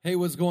Hey,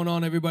 what's going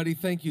on, everybody?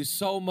 Thank you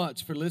so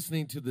much for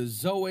listening to the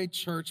Zoe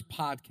Church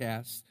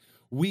podcast.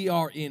 We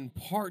are in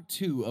part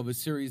 2 of a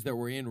series that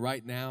we're in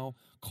right now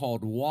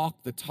called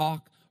Walk the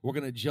Talk. We're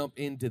going to jump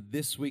into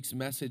this week's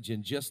message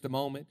in just a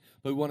moment,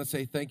 but we want to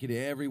say thank you to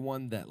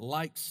everyone that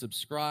likes,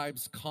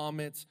 subscribes,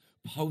 comments,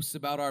 posts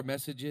about our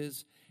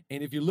messages.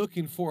 And if you're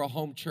looking for a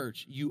home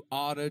church, you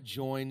ought to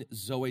join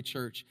Zoe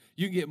Church.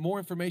 You can get more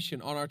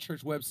information on our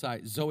church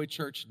website,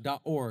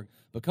 zoechurch.org.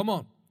 But come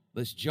on,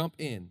 let's jump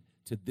in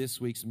to this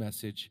week's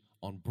message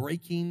on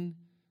breaking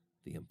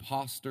the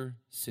imposter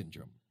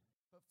syndrome.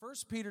 1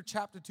 Peter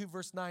chapter 2,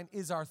 verse 9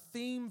 is our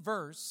theme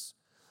verse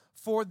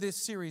for this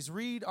series.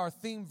 Read our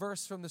theme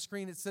verse from the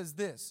screen. It says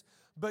this,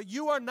 "But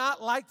you are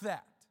not like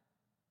that."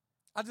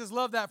 I just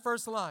love that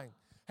first line.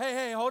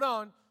 Hey, hold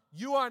on.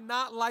 You are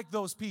not like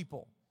those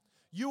people.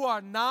 You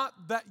are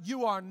not that.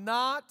 You are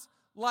not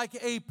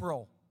like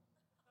April.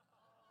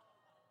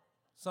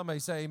 Somebody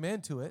say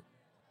amen to it.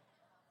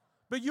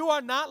 But you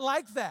are not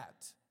like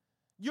that.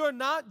 You're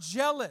not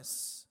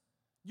jealous.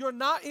 You're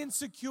not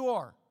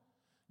insecure.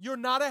 You're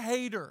not a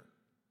hater.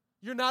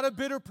 You're not a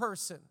bitter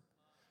person.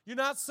 You're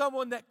not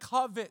someone that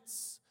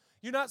covets.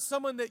 You're not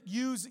someone that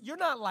uses. You're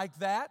not like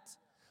that.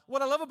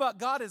 What I love about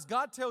God is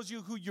God tells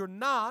you who you're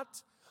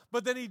not,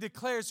 but then He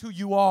declares who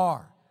you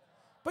are.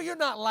 But you're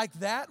not like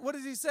that. What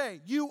does He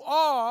say? You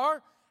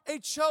are a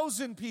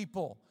chosen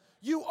people.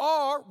 You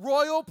are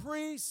royal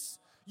priests.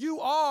 You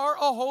are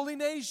a holy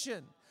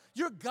nation.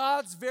 You're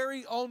God's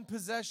very own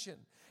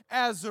possession.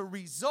 As a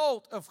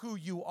result of who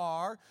you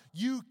are,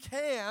 you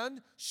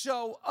can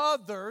show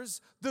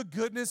others the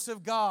goodness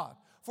of God.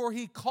 For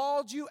He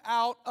called you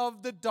out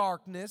of the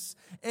darkness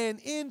and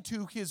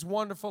into His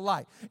wonderful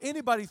light.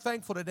 Anybody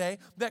thankful today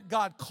that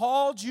God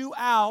called you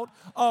out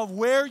of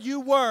where you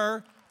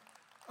were?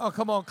 Oh,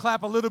 come on,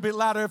 clap a little bit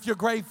louder if you're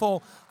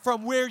grateful.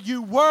 From where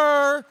you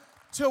were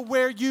to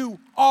where you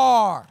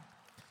are.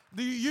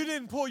 You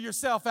didn't pull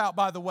yourself out,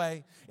 by the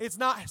way. It's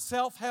not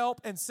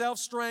self-help and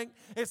self-strength.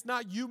 It's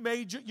not you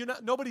made.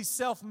 Nobody's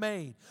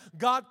self-made.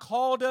 God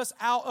called us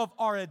out of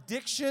our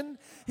addiction.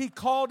 He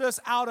called us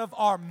out of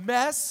our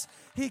mess.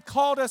 He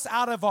called us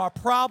out of our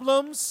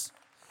problems.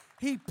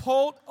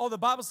 The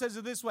Bible says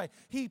it this way.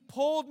 He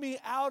pulled me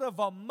out of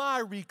a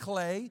miry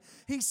clay.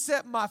 He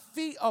set my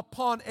feet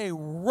upon a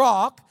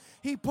rock.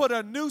 He put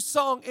a new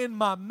song in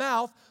my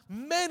mouth.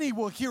 Many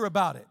will hear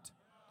about it.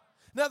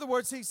 In other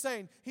words, He's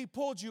saying He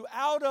pulled you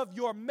out of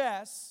your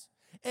mess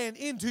and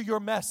into your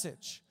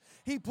message.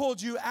 He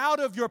pulled you out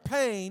of your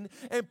pain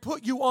and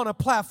put you on a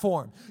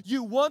platform.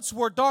 You once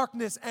were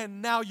darkness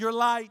and now you're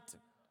light.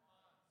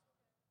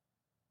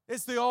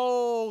 It's the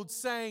old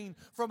saying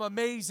from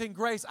Amazing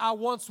Grace, I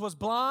once was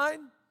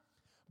blind,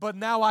 but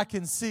now I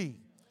can see.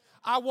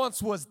 I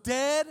once was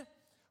dead,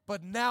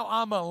 but now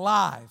I'm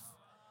alive.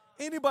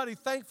 Anybody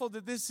thankful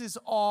that this is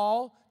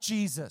all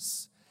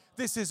Jesus?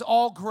 This is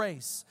all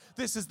grace.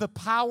 This is the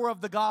power of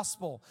the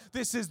gospel.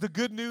 This is the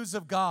good news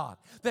of God,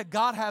 that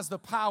God has the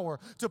power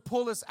to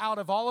pull us out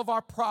of all of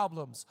our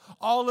problems,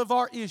 all of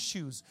our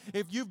issues.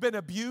 If you've been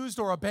abused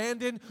or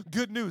abandoned,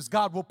 good news,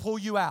 God will pull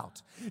you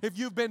out. If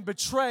you've been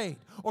betrayed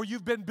or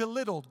you've been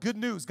belittled, good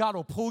news, God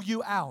will pull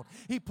you out.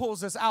 He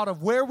pulls us out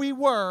of where we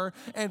were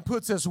and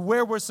puts us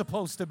where we're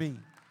supposed to be.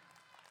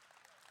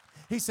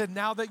 He said,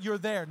 now that you're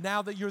there,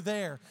 now that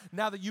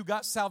you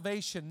got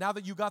salvation, now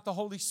that you got the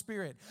Holy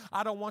Spirit,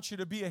 I don't want you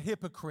to be a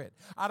hypocrite.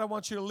 I don't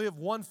want you to live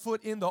 1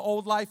 foot in the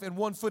old life and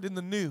 1 foot in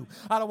the new.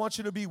 I don't want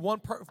you to be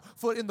 1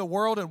 foot in the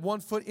world and 1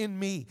 foot in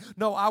me.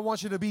 No, I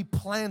want you to be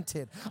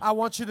planted. I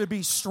want you to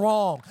be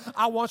strong.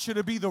 I want you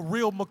to be the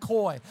real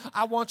McCoy.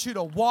 I want you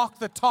to walk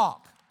the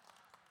talk.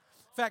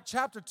 In fact,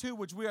 chapter 2,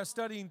 which we are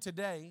studying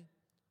today,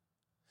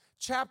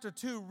 chapter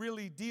 2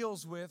 really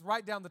deals with,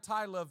 write down the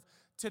title of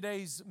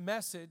today's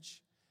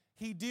message,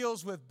 he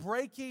deals with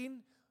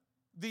breaking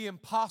the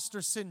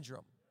imposter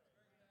syndrome.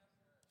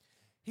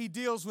 He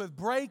deals with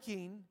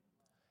breaking,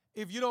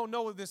 if you don't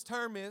know what this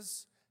term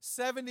is,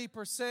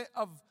 70%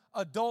 of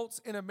adults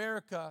in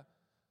America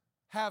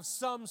have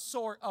some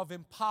sort of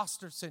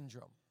imposter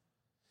syndrome.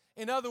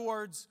 In other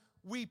words,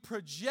 we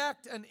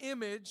project an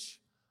image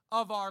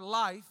of our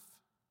life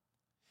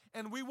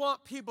and we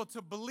want people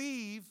to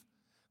believe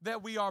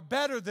that we are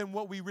better than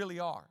what we really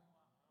are.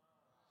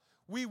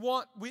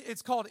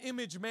 It's called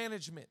image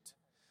management.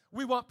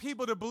 We want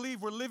people to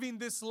believe we're living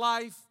this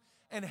life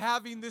and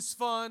having this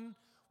fun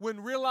when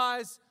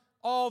realize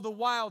all the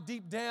while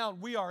deep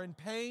down we are in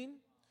pain,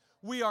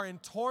 we are in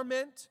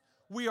torment,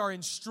 we are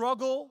in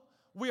struggle,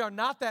 we are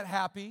not that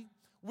happy,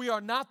 we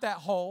are not that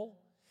whole.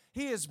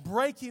 He is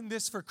breaking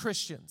this for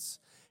Christians.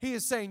 He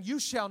is saying you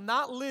shall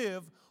not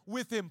live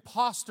with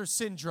imposter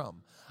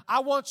syndrome. I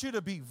want you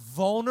to be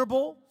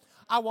vulnerable.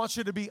 I want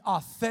you to be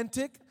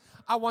authentic.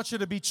 I want you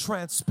to be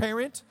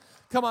transparent.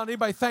 Come on,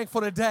 anybody thankful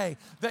today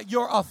that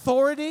your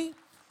authority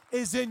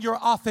is in your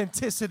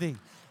authenticity?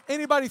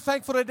 Anybody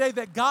thankful today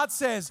that God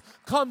says,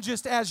 come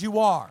just as you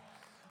are?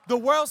 The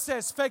world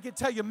says fake it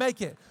till you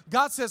make it.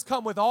 God says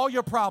come with all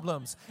your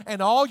problems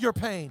and all your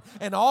pain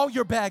and all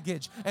your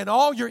baggage and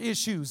all your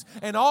issues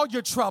and all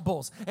your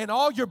troubles and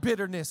all your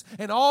bitterness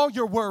and all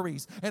your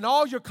worries and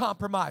all your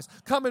compromise.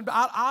 Come and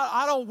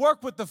I don't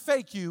work with the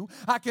fake you.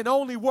 I can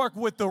only work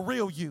with the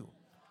real you.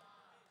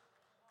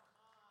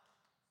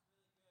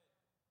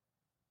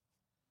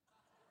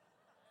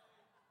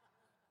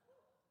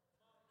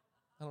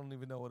 I don't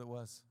even know what it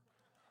was.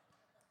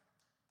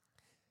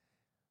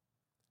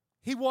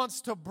 He wants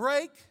to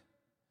break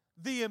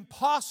the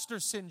imposter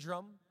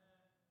syndrome,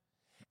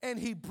 and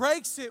he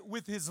breaks it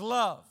with his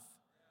love.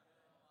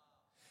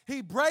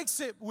 He breaks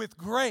it with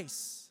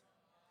grace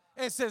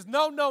and says,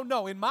 no, no,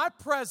 no. In my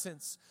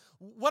presence,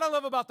 what I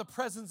love about the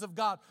presence of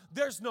God,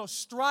 there's no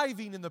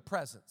striving in the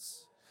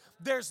presence.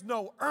 There's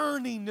no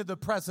earning in the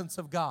presence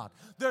of God.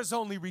 There's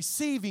only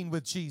receiving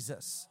with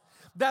Jesus.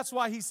 That's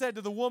why he said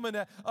to the woman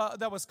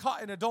that was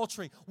caught in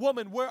adultery,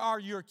 woman, where are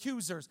your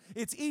accusers?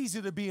 It's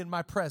easy to be in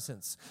my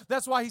presence.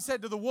 That's why he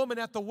said to the woman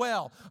at the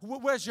well,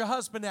 where's your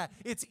husband at?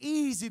 It's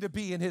easy to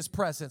be in his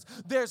presence.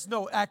 There's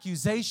no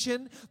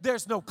accusation.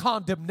 There's no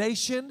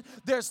condemnation.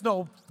 There's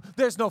no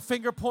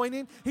finger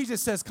pointing. He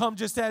just says, come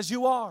just as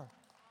you are.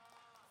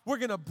 We're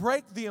going to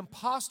break the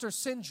imposter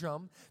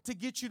syndrome to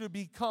get you to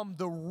become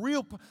the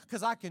real,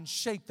 because I can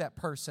shape that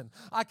person.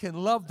 I can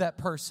love that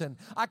person.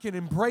 I can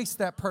embrace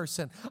that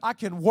person. I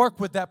can work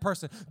with that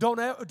person. Don't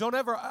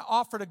ever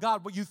offer to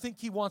God what you think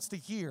he wants to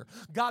hear.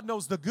 God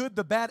knows the good,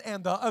 the bad,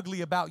 and the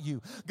ugly about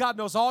you. God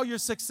knows all your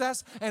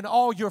success and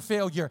all your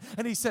failure.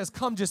 And he says,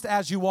 come just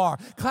as you are.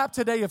 Clap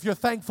today if you're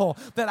thankful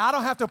that I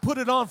don't have to put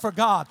it on for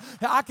God.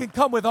 I can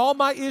come with all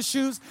my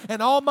issues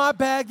and all my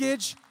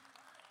baggage.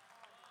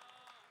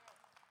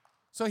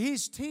 So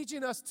he's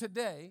teaching us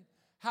today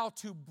how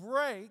to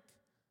break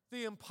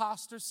the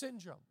imposter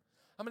syndrome.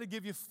 I'm going to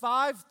give you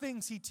 5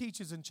 things he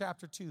teaches in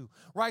chapter 2.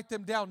 Write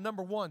them down.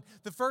 Number 1,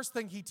 the first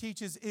thing he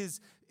teaches is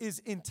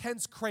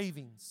intense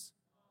cravings.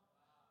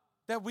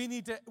 That we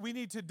need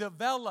to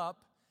develop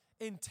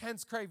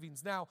intense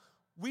cravings. Now,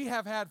 we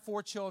have had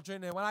 4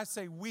 children, and when I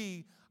say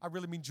we, I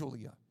really mean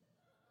Julia.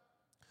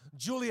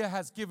 Julia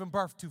has given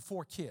birth to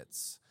 4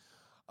 kids.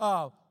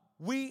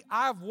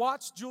 I've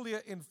watched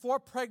Julia in 4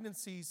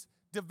 pregnancies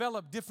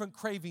develop different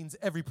cravings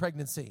every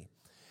pregnancy.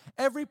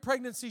 Every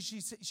pregnancy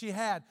she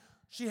had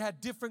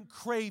different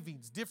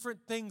cravings, different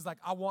things like,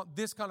 I want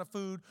this kind of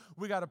food.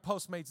 We got to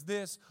Postmates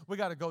this. We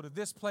got to go to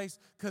this place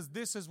because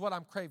this is what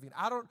I'm craving.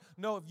 I don't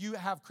know if you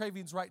have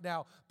cravings right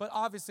now, but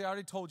obviously I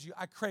already told you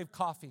I crave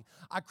coffee.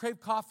 I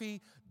crave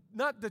coffee,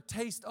 not the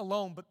taste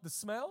alone, but the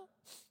smell.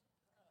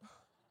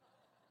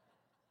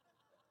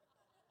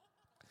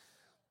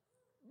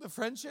 The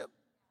friendship.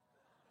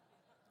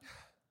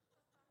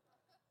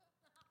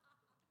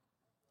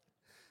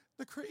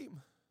 The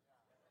cream,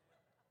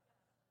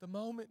 the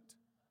moment.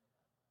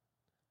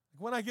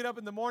 When I get up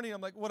in the morning,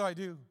 I'm like, what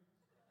do?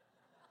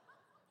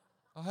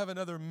 I'll have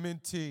another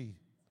mint tea.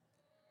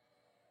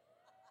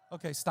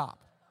 Okay, stop.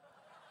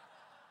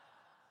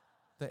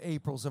 The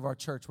Aprils of our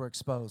church were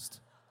exposed.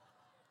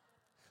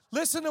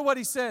 Listen to what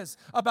he says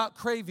about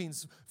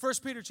cravings. 1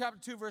 Peter chapter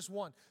 2, verse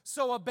 1.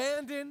 So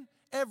abandon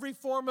every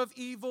form of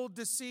evil,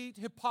 deceit,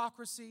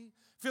 hypocrisy,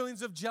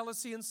 feelings of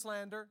jealousy and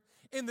slander.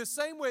 In the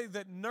same way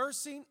that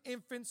nursing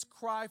infants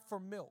cry for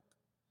milk,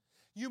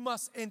 you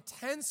must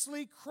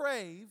intensely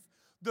crave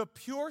the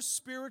pure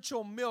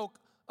spiritual milk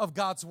of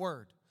God's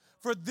word.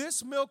 For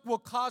this milk will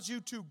cause you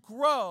to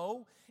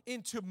grow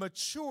into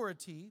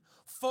maturity,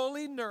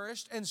 fully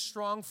nourished and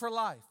strong for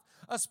life,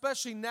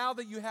 especially now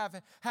that you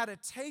have had a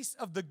taste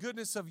of the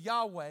goodness of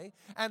Yahweh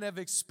and have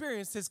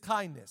experienced his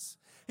kindness.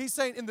 He's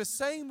saying in the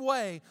same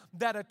way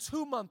that a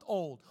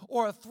 2-month-old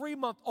or a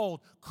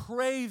 3-month-old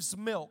craves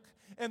milk,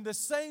 in the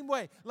same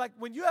way, like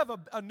when you have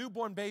a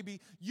newborn baby,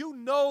 you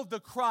know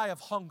the cry of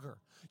hunger.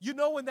 You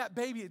know when that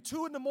baby at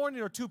 2 in the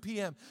morning or 2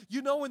 p.m.,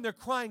 you know when they're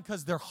crying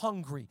because they're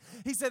hungry.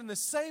 He said in the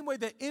same way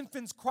that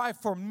infants cry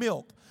for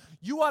milk,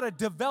 you ought to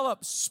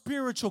develop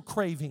spiritual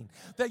craving,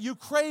 that you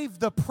crave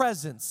the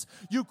presence,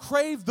 you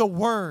crave the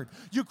word,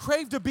 you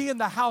crave to be in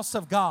the house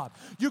of God,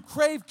 you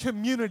crave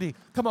community.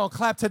 Come on,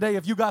 clap today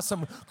if you got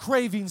some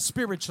craving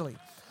spiritually.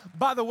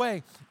 By the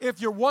way,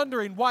 if you're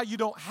wondering why you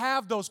don't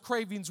have those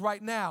cravings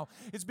right now,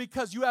 it's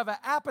because you have an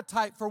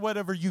appetite for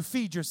whatever you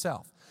feed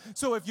yourself.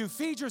 So if you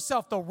feed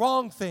yourself the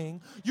wrong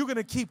thing, you're going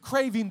to keep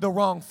craving the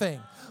wrong thing.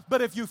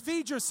 But if you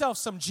feed yourself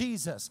some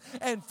Jesus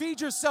and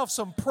feed yourself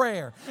some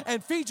prayer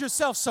and feed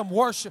yourself some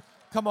worship,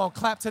 come on,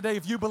 clap today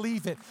if you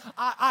believe it.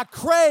 I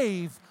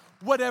crave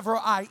whatever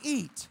I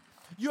eat.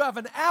 You have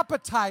an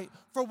appetite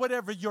for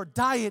whatever your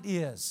diet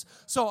is.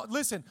 So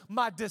listen,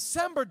 my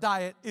December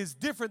diet is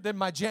different than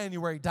my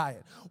January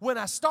diet. When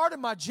I started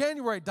my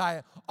January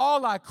diet,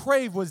 all I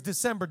craved was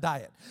December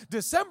diet.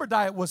 December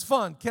diet was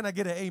fun. Can I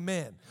get an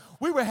amen?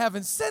 We were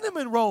having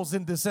cinnamon rolls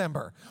in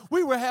December.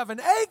 We were having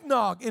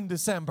eggnog in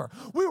December.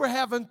 We were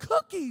having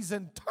cookies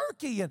and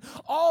turkey and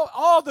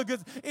all the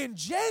good. In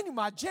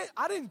January,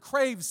 I didn't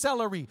crave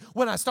celery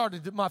when I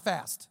started my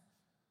fast.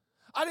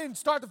 I didn't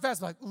start the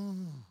fast like,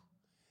 ooh,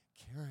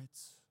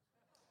 carrots.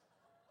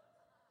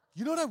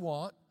 You know what I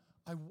want?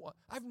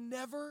 I've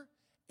never,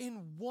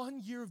 in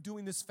 1 year of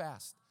doing this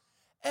fast,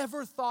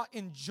 ever thought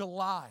in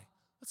July,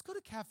 let's go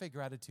to Cafe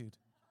Gratitude.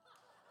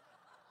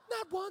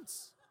 Not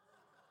once.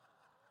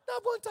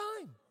 Not one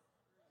time.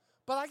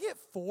 But I get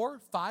 4,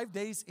 5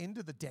 days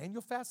into the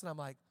Daniel fast, and I'm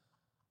like,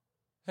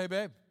 hey,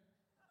 babe,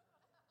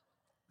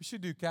 we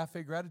should do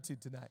Cafe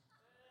Gratitude tonight.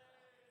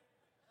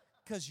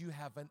 Because you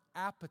have an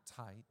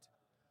appetite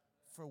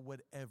for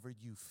whatever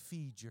you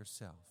feed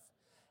yourself.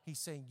 He's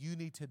saying you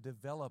need to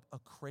develop a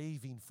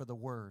craving for the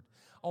word.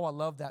 Oh, I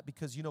love that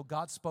because, you know,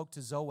 God spoke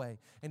to Zoe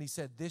and he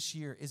said, this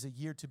year is a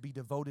year to be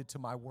devoted to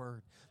my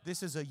word.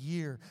 This is a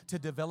year to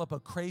develop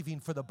a craving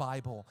for the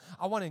Bible.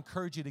 I want to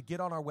encourage you to get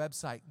on our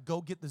website.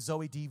 Go get the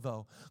Zoe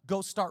Devo. Go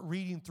start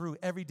reading through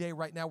every day.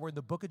 Right now we're in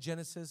the book of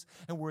Genesis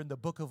and we're in the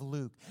book of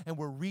Luke and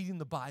we're reading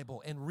the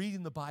Bible and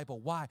reading the Bible.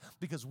 Why?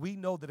 Because we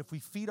know that if we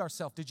feed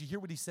ourselves, did you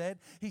hear what he said?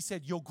 He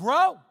said, you'll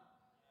grow.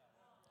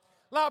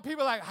 A lot of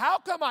people are like, how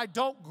come I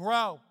don't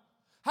grow?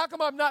 How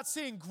come I'm not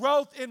seeing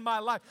growth in my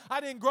life? I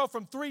didn't grow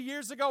from 3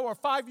 years ago or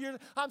 5 years.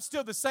 I'm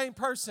still the same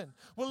person.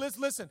 Well,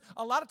 listen.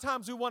 A lot of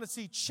times we want to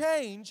see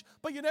change,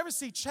 but you never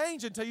see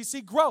change until you see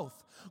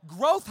growth.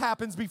 Growth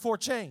happens before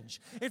change.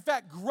 In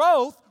fact,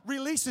 growth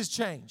releases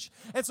change.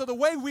 And so the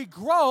way we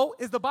grow,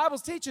 is the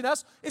Bible's teaching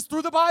us, is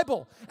through the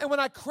Bible. And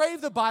when I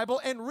crave the Bible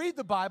and read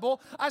the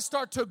Bible, I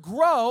start to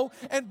grow.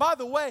 And by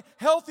the way,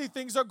 healthy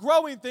things are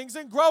growing things,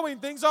 and growing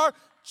things are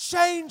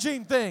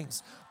changing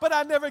things. But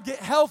I never get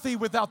healthy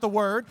without the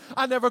word.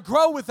 I never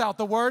grow without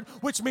the word,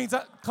 which means,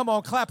 come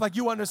on, clap like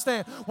you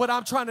understand what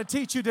I'm trying to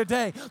teach you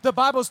today. The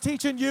Bible's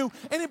teaching you,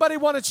 anybody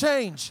want to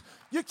change?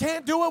 You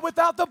can't do it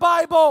without the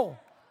Bible.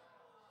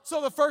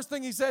 So the first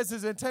thing he says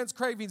is intense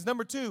cravings.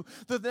 Number 2,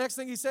 the next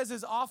thing he says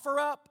is offer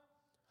up.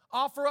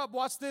 Offer up.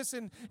 Watch this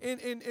in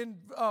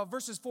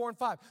verses 4 and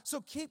 5.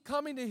 So keep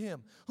coming to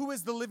him, who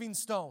is the living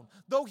stone.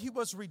 Though he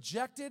was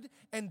rejected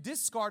and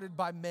discarded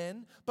by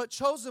men, but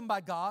chosen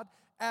by God,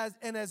 as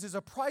is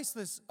a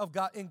priceless of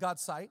God in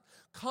God's sight,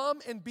 come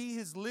and be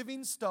his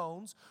living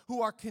stones,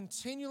 who are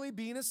continually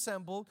being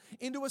assembled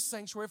into a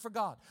sanctuary for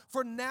God.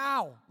 For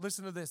now,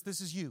 listen to this.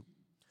 This is you.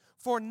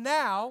 For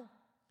now,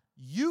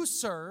 you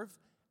serve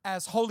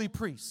as holy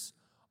priests,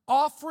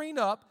 offering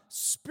up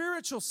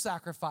spiritual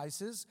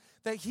sacrifices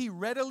that he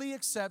readily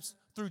accepts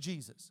through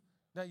Jesus.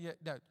 Now,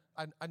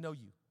 I know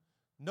you.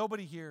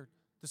 Nobody here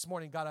this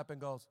morning got up and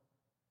goes,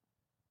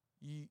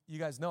 you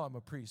guys know I'm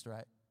a priest,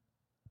 right?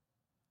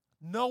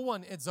 No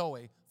one at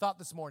Zoe thought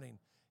this morning,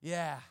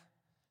 yeah,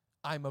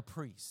 I'm a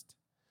priest.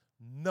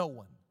 No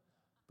one.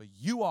 But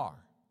you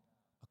are,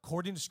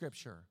 according to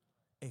Scripture,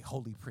 a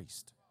holy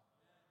priest.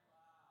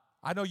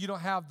 I know you don't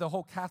have the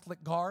whole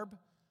Catholic garb,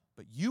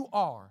 but you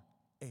are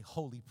a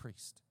holy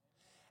priest.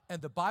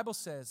 And the Bible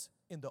says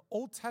in the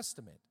Old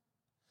Testament,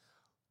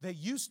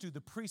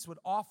 the priest would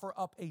offer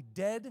up a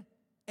dead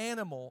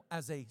animal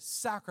as a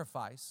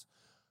sacrifice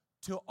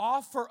to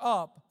offer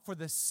up for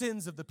the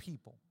sins of the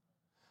people.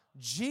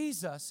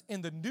 Jesus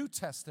in the New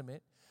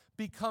Testament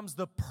becomes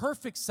the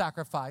perfect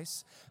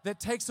sacrifice that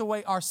takes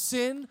away our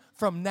sin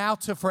from now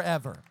to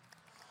forever.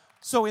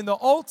 So in the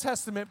Old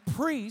Testament,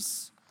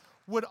 priests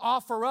would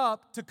offer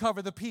up to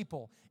cover the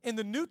people. In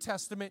the New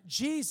Testament,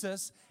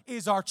 Jesus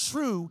is our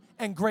true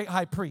and great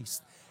high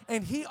priest.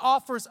 And he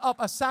offers up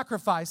a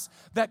sacrifice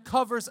that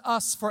covers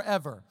us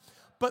forever.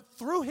 But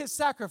through his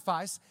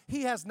sacrifice,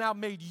 he has now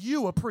made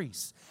you a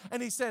priest.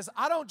 And he says,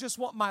 I don't just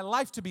want my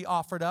life to be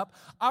offered up.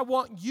 I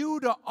want you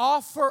to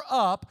offer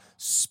up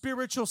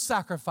spiritual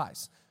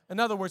sacrifice. In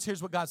other words,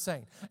 here's what God's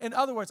saying. In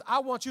other words, I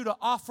want you to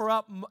offer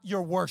up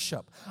your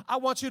worship. I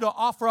want you to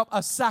offer up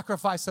a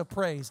sacrifice of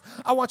praise.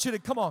 I want you to,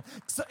 come on.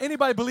 So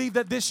anybody believe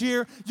that this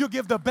year you'll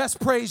give the best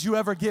praise you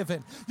ever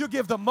given? You'll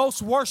give the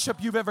most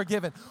worship you've ever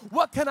given.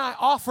 What can I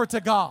offer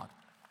to God?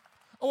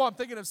 Oh, I'm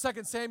thinking of 2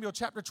 Samuel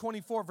chapter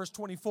 24, verse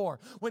 24.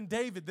 When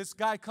David, this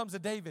guy comes to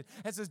David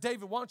and says,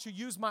 David, why don't you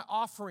use my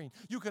offering?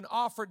 You can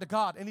offer it to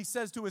God. And he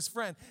says to his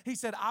friend, he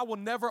said, I will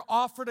never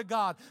offer to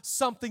God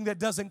something that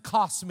doesn't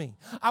cost me.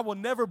 I will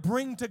never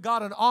bring to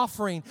God an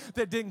offering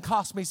that didn't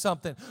cost me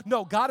something.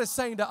 No, God is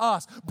saying to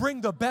us,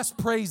 bring the best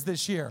praise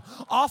this year.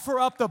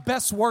 Offer up the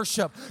best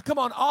worship. Come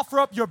on,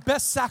 offer up your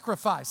best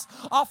sacrifice.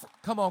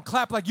 Come on,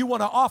 clap like you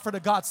want to offer to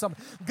God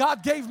something.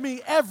 God gave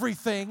me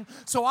everything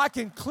so I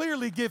can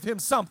clearly give him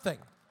something.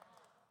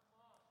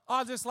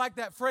 I just like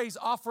that phrase,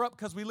 offer up,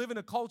 because we live in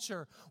a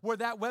culture where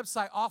that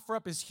website, offer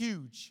up, is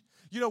huge.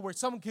 You know, where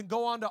someone can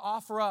go on to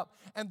offer up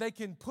and they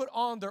can put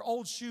on their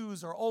old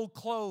shoes or old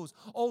clothes,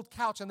 old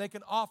couch, and they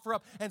can offer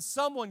up. And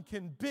someone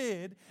can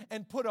bid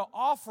and put an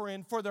offer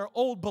in for their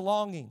old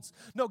belongings.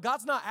 No,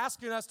 God's not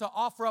asking us to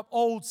offer up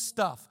old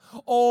stuff,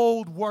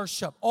 old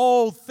worship,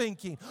 old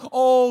thinking,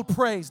 old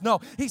praise. No,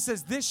 he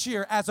says this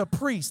year as a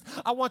priest,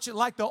 I want you,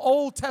 like the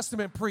Old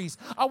Testament priest,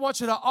 I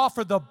want you to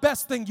offer the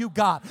best thing you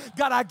got.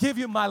 God, I give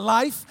you my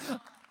life.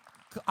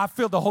 I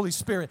feel the Holy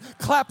Spirit.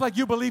 Clap like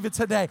you believe it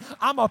today.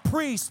 I'm a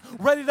priest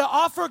ready to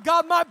offer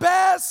God my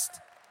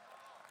best.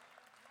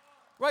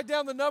 Write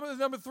down the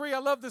number 3. I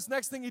love this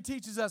next thing he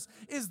teaches us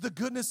is the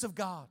goodness of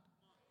God.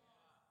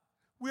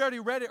 We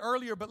already read it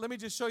earlier, but let me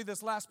just show you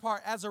this last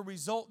part. As a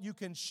result, you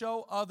can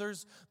show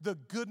others the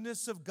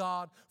goodness of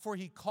God, for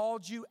he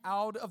called you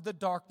out of the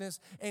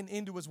darkness and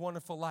into his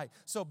wonderful light.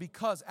 So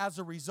because as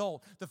a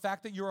result, the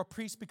fact that you're a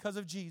priest because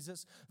of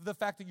Jesus, the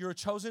fact that you're a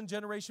chosen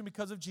generation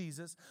because of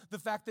Jesus, the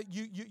fact that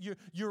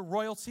you're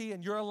royalty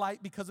and you're a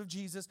light because of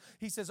Jesus,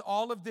 he says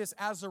all of this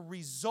as a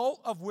result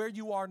of where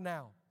you are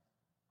now.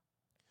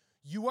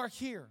 You are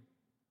here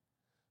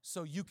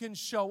so you can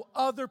show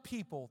other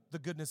people the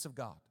goodness of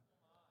God.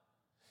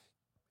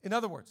 In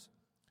other words,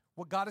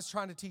 what God is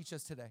trying to teach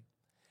us today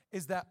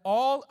is that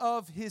all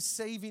of his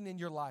saving in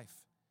your life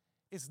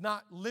is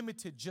not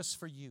limited just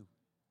for you.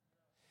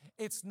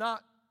 It's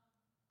not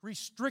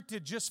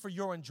restricted just for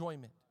your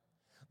enjoyment.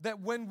 That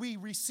when we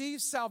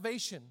receive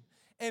salvation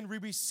and we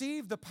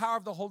receive the power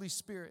of the Holy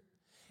Spirit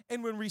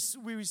and when we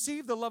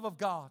receive the love of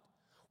God,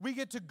 we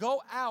get to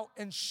go out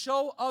and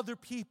show other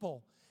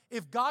people,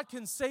 if God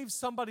can save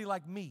somebody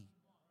like me,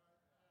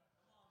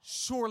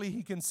 surely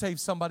he can save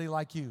somebody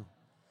like you.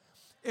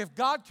 If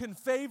God can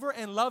favor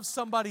and love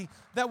somebody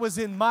that was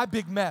in my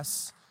big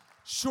mess,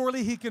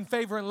 surely he can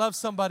favor and love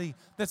somebody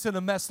that's in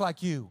a mess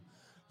like you.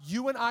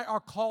 You and I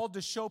are called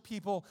to show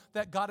people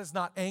that God is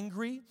not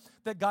angry,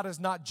 that God is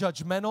not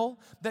judgmental,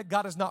 that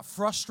God is not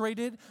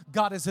frustrated.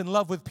 God is in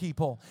love with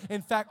people.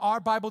 In fact, our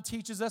Bible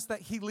teaches us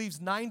that he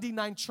leaves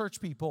 99 church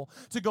people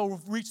to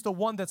go reach the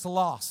one that's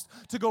lost,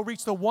 to go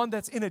reach the one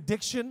that's in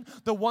addiction,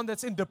 the one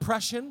that's in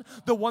depression,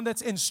 the one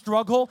that's in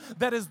struggle.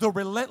 That is the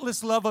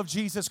relentless love of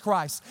Jesus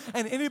Christ.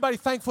 And anybody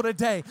thankful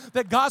today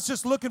that God's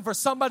just looking for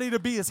somebody to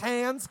be his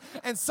hands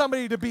and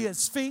somebody to be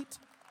his feet?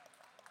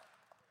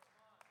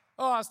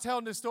 Oh, I was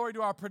telling this story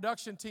to our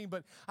production team,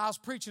 but I was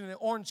preaching in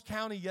Orange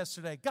County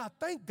yesterday. God,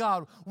 thank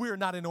God we're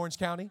not in Orange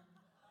County.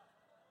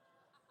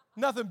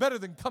 Nothing better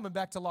than coming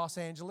back to Los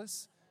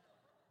Angeles,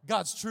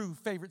 God's true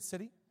favorite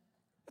city.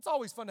 It's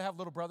always fun to have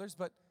little brothers,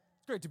 but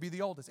it's great to be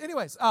the oldest.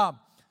 Anyways,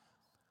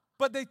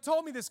 but they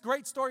told me this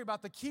great story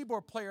about the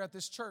keyboard player at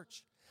this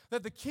church,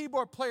 that the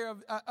keyboard player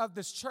of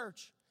this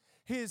church,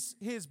 his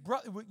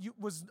brother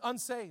was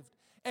unsaved,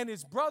 and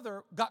his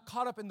brother got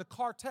caught up in the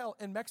cartel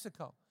in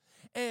Mexico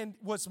and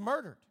was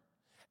murdered.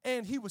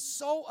 And he was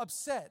so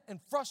upset and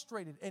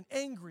frustrated and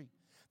angry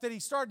that he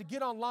started to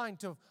get online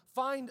to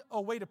find a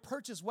way to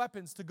purchase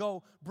weapons to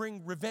go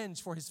bring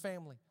revenge for his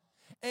family.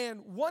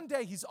 And one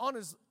day he's on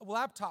his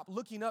laptop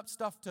looking up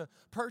stuff to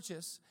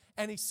purchase,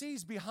 and he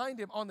sees behind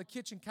him on the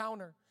kitchen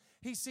counter,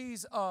 he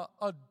sees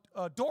a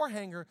door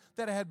hanger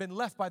that had been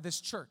left by this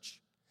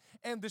church.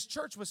 And this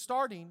church was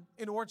starting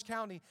in Orange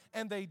County,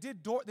 and they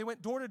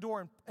went door to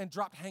door and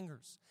dropped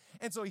hangers.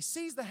 And so he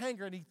sees the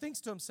hanger and he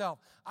thinks to himself,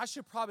 I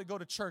should probably go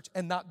to church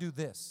and not do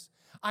this.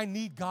 I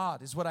need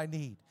God is what I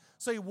need.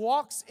 So he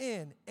walks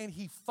in and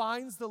he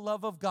finds the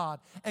love of God,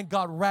 and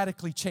God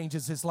radically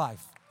changes his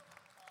life.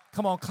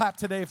 Come on, clap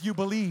today if you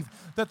believe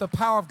that the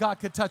power of God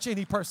could touch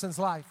any person's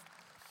life.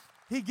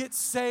 He gets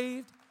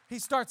saved. He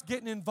starts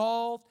getting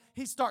involved.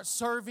 He starts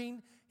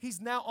serving.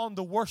 He's now on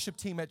the worship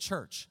team at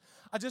church.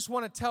 I just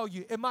want to tell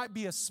you, it might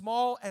be as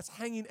small as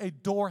hanging a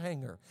door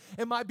hanger.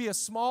 It might be as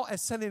small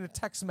as sending a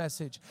text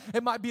message.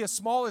 It might be as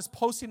small as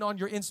posting on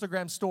your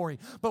Instagram story.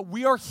 But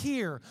we are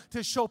here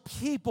to show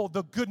people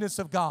the goodness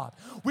of God.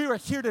 We are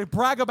here to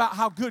brag about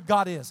how good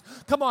God is.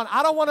 Come on,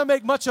 I don't want to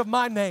make much of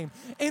my name.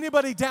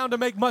 Anybody down to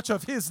make much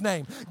of his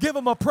name? Give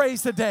him a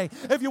praise today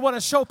if you want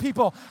to show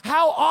people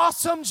how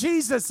awesome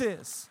Jesus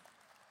is.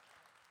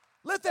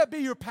 Let that be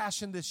your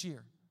passion this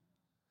year.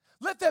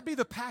 Let that be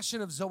the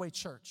passion of Zoe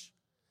Church.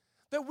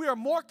 That we are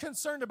more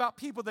concerned about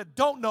people that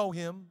don't know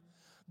him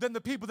than the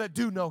people that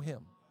do know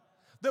him.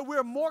 That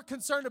we're more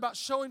concerned about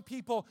showing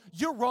people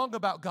you're wrong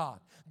about God.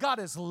 God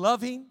is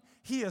loving.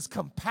 He is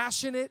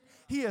compassionate.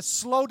 He is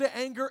slow to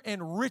anger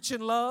and rich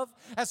in love.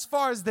 As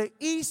far as the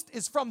east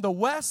is from the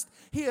west,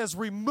 he has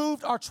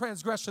removed our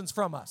transgressions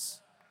from us.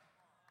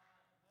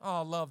 Oh,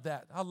 I love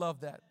that. I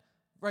love that.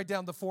 Write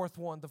down the fourth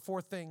one. The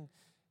fourth thing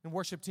in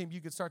worship team, you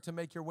could start to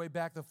make your way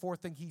back. The fourth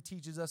thing he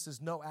teaches us is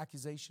no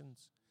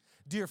accusations.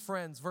 Dear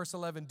friends, verse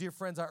 11, dear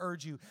friends, I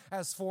urge you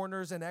as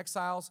foreigners and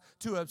exiles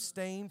to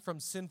abstain from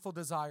sinful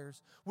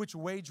desires, which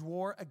wage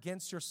war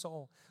against your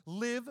soul.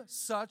 Live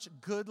such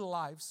good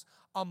lives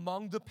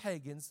among the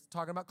pagans,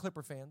 talking about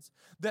Clipper fans,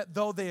 that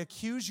though they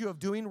accuse you of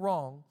doing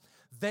wrong,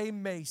 they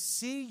may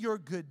see your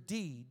good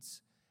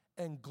deeds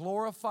and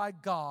glorify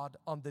God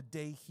on the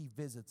day he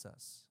visits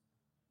us.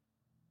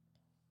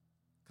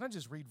 Can I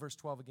just read verse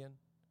 12 again?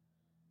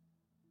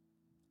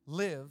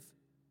 Live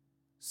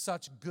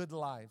such good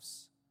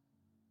lives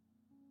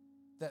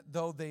that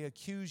though they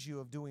accuse you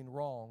of doing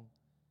wrong,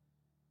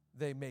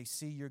 they may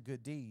see your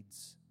good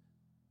deeds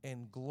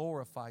and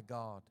glorify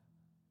God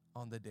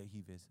on the day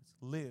he visits.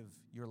 Live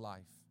your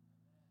life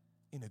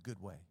in a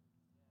good way.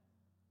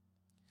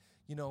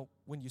 You know,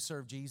 when you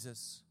serve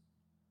Jesus,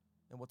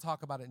 and we'll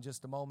talk about it in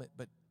just a moment,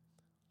 but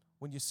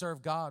when you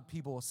serve God,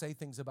 people will say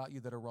things about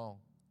you that are wrong.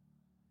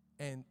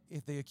 And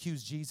if they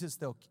accuse Jesus,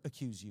 they'll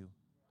accuse you.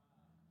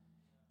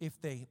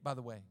 By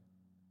the way,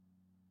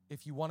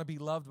 if you want to be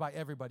loved by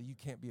everybody, you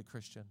can't be a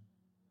Christian.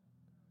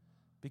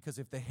 Because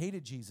if they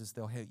hated Jesus,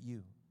 they'll hate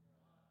you.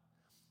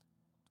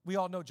 We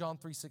all know John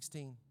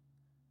 3:16.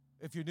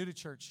 If you're new to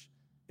church,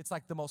 it's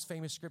like the most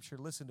famous scripture.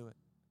 Listen to it.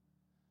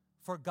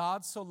 For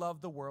God so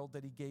loved the world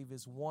that he gave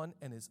his one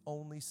and his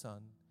only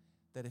Son,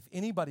 that if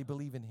anybody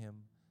believe in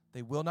him,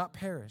 they will not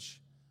perish,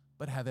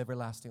 but have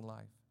everlasting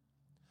life.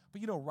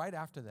 But right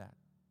after that,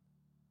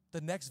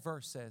 the next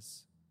verse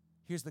says,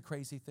 here's the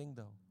crazy thing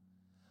though.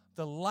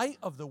 The light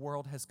of the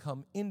world has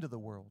come into the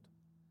world,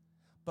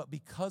 but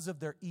because of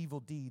their evil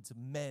deeds,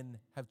 men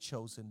have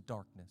chosen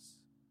darkness.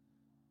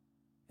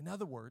 In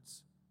other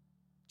words,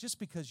 just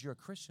because you're a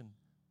Christian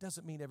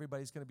doesn't mean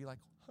everybody's going to be like,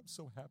 I'm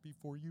so happy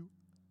for you.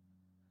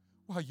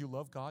 Wow, you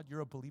love God, you're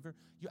a believer.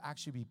 You'll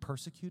actually be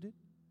persecuted.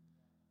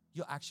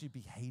 You'll actually be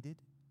hated.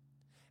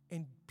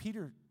 And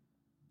Peter,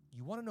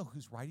 you want to know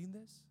who's writing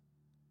this?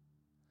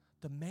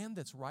 The man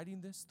that's writing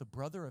this, the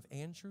brother of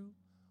Andrew,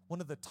 one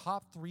of the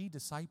top 3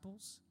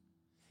 disciples,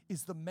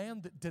 is the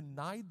man that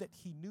denied that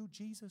he knew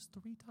Jesus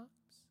 3 times.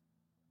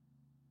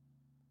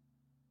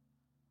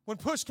 When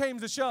push came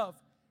to shove,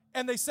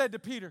 and they said to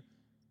Peter,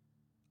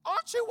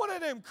 aren't you one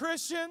of them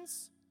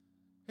Christians?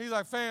 He's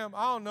like, fam,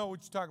 I don't know what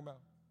you're talking about.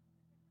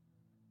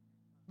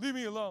 Leave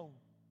me alone.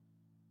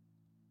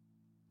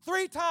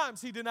 3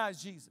 times he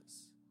denies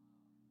Jesus.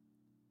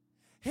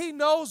 He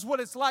knows what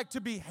it's like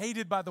to be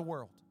hated by the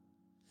world.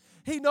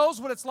 He knows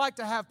what it's like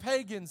to have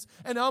pagans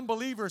and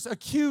unbelievers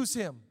accuse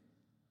him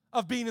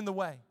of being in the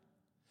way.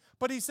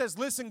 But he says,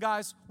 listen,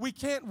 guys, we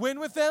can't win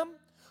with them,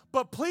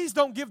 but please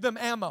don't give them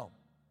ammo.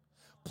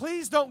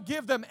 Please don't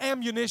give them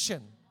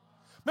ammunition.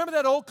 Remember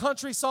that old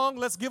country song,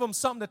 Let's Give Them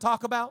Something to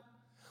Talk About?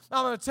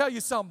 I'm going to tell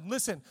you something.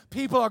 Listen,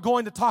 people are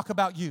going to talk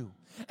about you.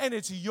 And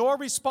it's your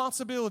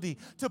responsibility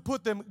to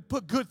put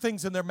good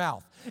things in their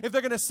mouth. If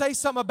they're going to say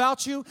something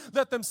about you,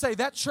 let them say,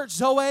 that church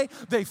Zoe,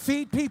 they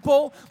feed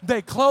people,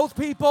 they clothe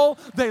people,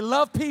 they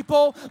love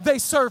people, they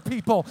serve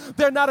people.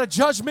 They're not a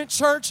judgment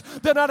church.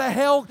 They're not a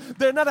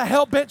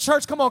hell-bent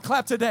church. Come on,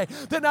 clap today.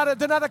 They're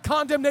not a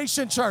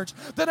condemnation church.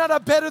 They're not a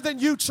better than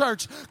you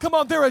church. Come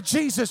on, they're a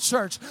Jesus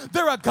church.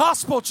 They're a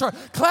gospel church.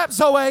 Clap,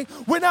 Zoe.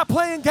 We're not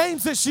playing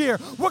games this year.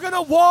 We're going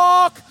to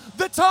walk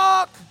the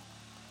talk.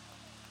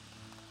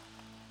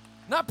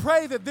 And I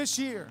pray that this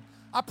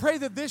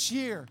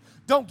year,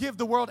 don't give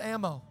the world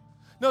ammo.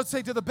 No,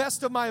 say to the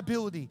best of my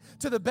ability,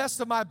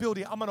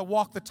 I'm going to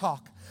walk the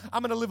talk.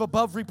 I'm going to live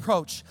above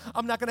reproach.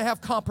 I'm not going to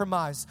have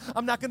compromise.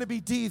 I'm not going to be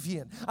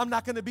deviant. I'm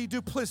not going to be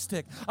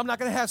duplistic. I'm not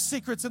going to have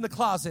secrets in the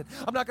closet.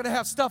 I'm not going to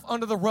have stuff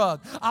under the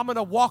rug. I'm going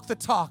to walk the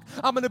talk.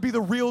 I'm going to be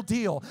the real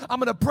deal. I'm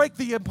going to break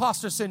the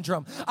imposter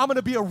syndrome. I'm going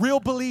to be a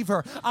real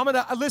believer.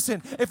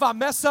 Listen, if I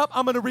mess up,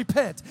 I'm going to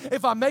repent.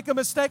 If I make a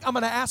mistake, I'm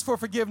going to ask for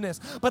forgiveness.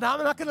 But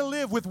I'm not going to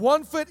live with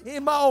 1 foot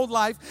in my old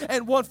life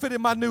and 1 foot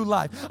in my new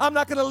life. I'm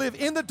not going to live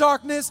in the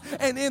darkness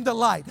and in the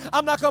light.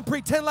 I'm not going to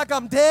pretend like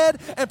I'm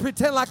dead and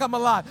pretend like I'm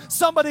alive.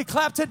 Somebody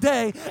clap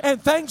today and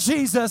thank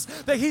Jesus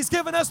that he's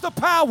given us the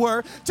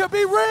power to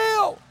be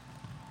real.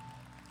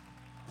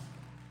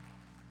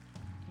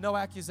 No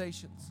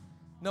accusations.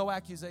 No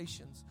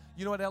accusations.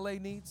 You know what LA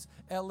needs?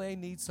 LA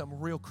needs some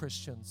real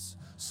Christians.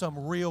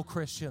 Some real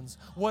Christians.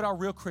 What are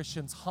real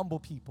Christians? Humble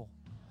people.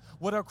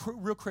 What are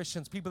real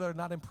Christians? People that are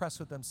not impressed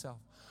with themselves.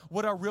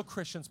 What are real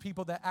Christians?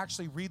 People that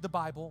actually read the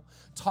Bible,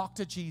 talk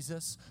to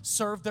Jesus,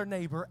 serve their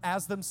neighbor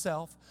as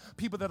themselves.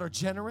 People that are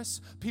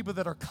generous, people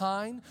that are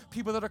kind,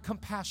 people that are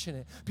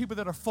compassionate, people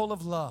that are full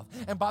of love.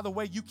 And by the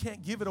way, you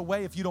can't give it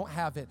away if you don't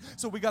have it.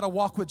 So we got to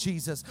walk with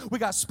Jesus. We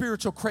got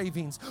spiritual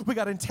cravings. We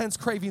got intense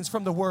cravings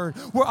from the Word.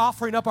 We're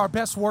offering up our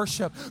best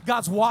worship.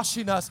 God's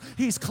washing us.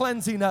 He's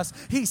cleansing us.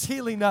 He's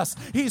healing us.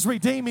 He's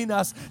redeeming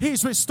us.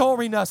 He's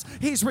restoring us.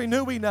 He's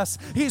renewing us.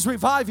 He's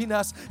reviving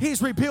us.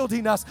 He's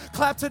rebuilding us.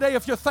 Clap today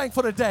if you're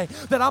thankful today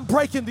that I'm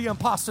breaking the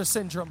imposter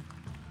syndrome.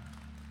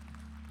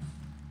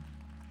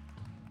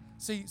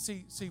 See,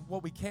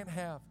 what we can't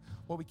have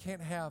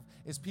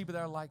is people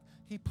that are like,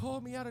 he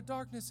pulled me out of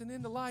darkness and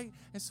into light,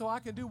 and so I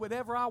can do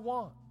whatever I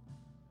want.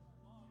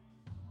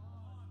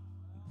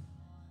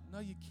 No,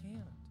 you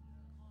can't.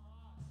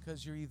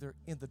 Because you're either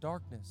in the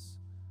darkness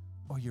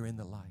or you're in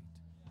the light.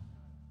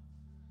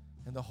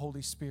 And the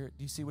Holy Spirit,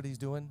 do you see what he's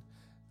doing?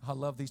 I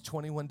love these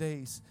 21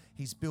 days.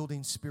 He's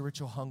building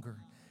spiritual hunger.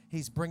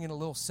 He's bringing a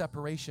little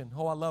separation.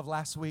 Oh, I love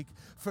last week,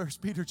 1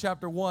 Peter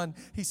chapter 1.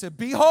 He said,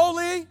 be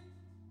holy,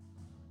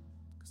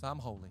 because I'm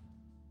holy.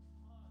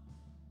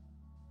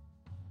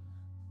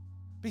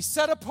 Be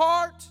set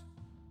apart.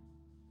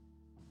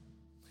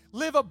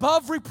 Live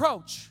above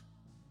reproach.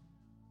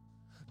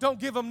 Don't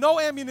give them no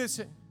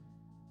ammunition.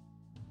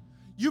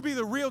 You be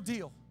the real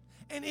deal.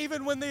 And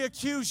even when they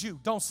accuse you,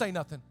 don't say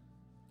nothing.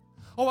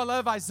 Oh, I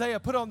love Isaiah.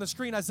 Put it on the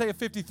screen, Isaiah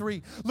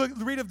 53. Look,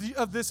 read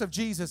of this of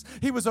Jesus.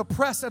 He was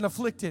oppressed and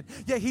afflicted,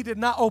 yet he did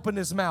not open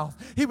his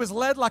mouth. He was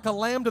led like a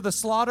lamb to the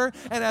slaughter,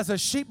 and as a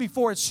sheep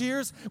before its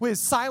shears was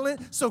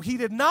silent, so he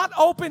did not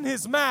open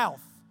his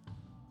mouth.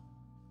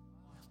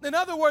 In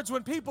other words,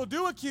 when people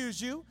do accuse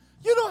you,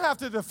 you don't have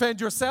to defend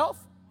yourself.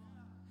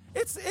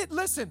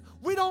 Listen,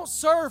 we don't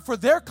serve for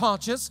their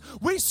conscience.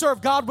 We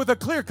serve God with a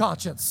clear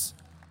conscience.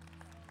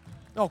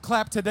 Oh,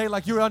 clap today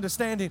like you're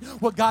understanding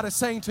what God is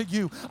saying to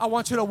you. I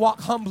want you to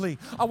walk humbly.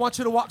 I want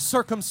you to walk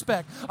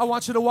circumspect. I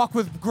want you to walk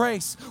with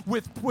grace,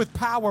 with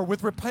power,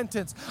 with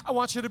repentance. I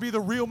want you to be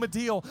the real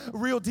deal.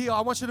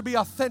 I want you to be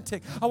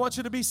authentic. I want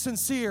you to be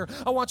sincere.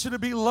 I want you to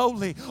be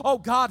lowly. Oh,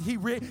 God, He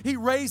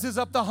raises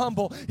up the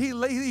humble.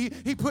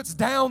 He puts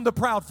down the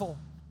proudful.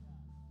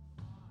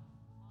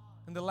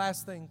 And the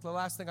last thing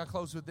I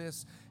close with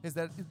this is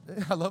that,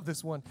 I love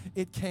this one,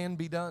 it can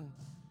be done.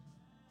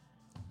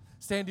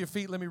 Stand to your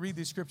feet. Let me read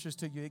these scriptures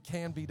to you. It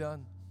can be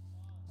done.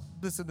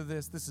 Listen to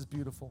this. This is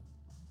beautiful.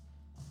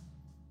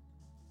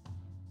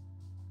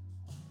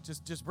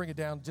 Just bring it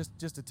down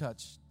just a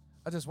touch.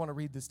 I just want to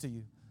read this to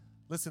you.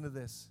 Listen to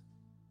this.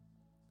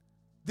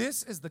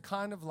 This is the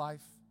kind of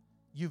life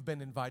you've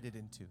been invited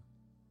into.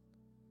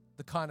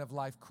 The kind of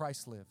life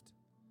Christ lived.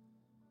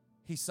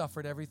 He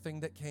suffered everything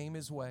that came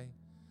His way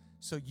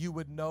so you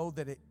would know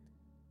that it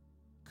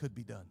could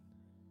be done.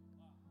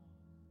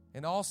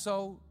 And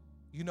also,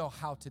 you know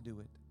how to do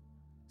it,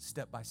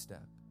 step by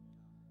step.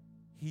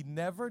 He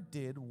never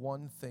did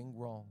one thing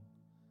wrong.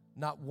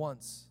 Not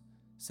once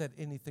said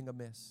anything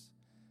amiss.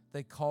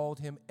 They called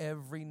Him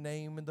every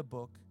name in the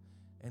book,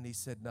 and He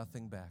said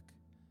nothing back.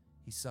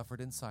 He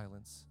suffered in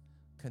silence,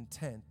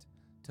 content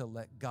to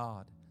let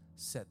God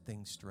set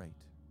things straight.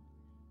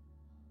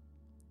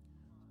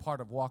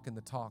 Part of walking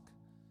the talk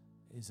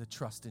is a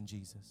trust in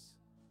Jesus.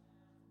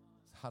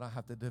 I don't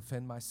have to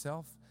defend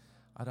myself.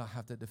 I don't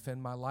have to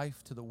defend my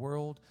life to the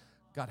world.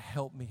 God,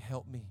 help me.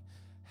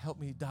 Help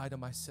me die to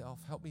myself.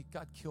 Help me,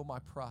 God, kill my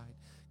pride.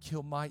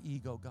 Kill my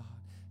ego, God.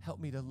 Help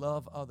me to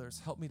love others.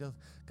 Help me to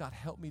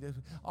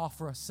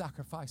offer a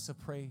sacrifice of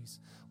praise.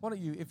 Why don't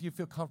you, if you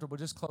feel comfortable,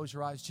 just close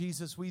your eyes.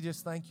 Jesus, we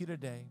just thank You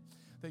today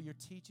that You're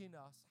teaching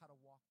us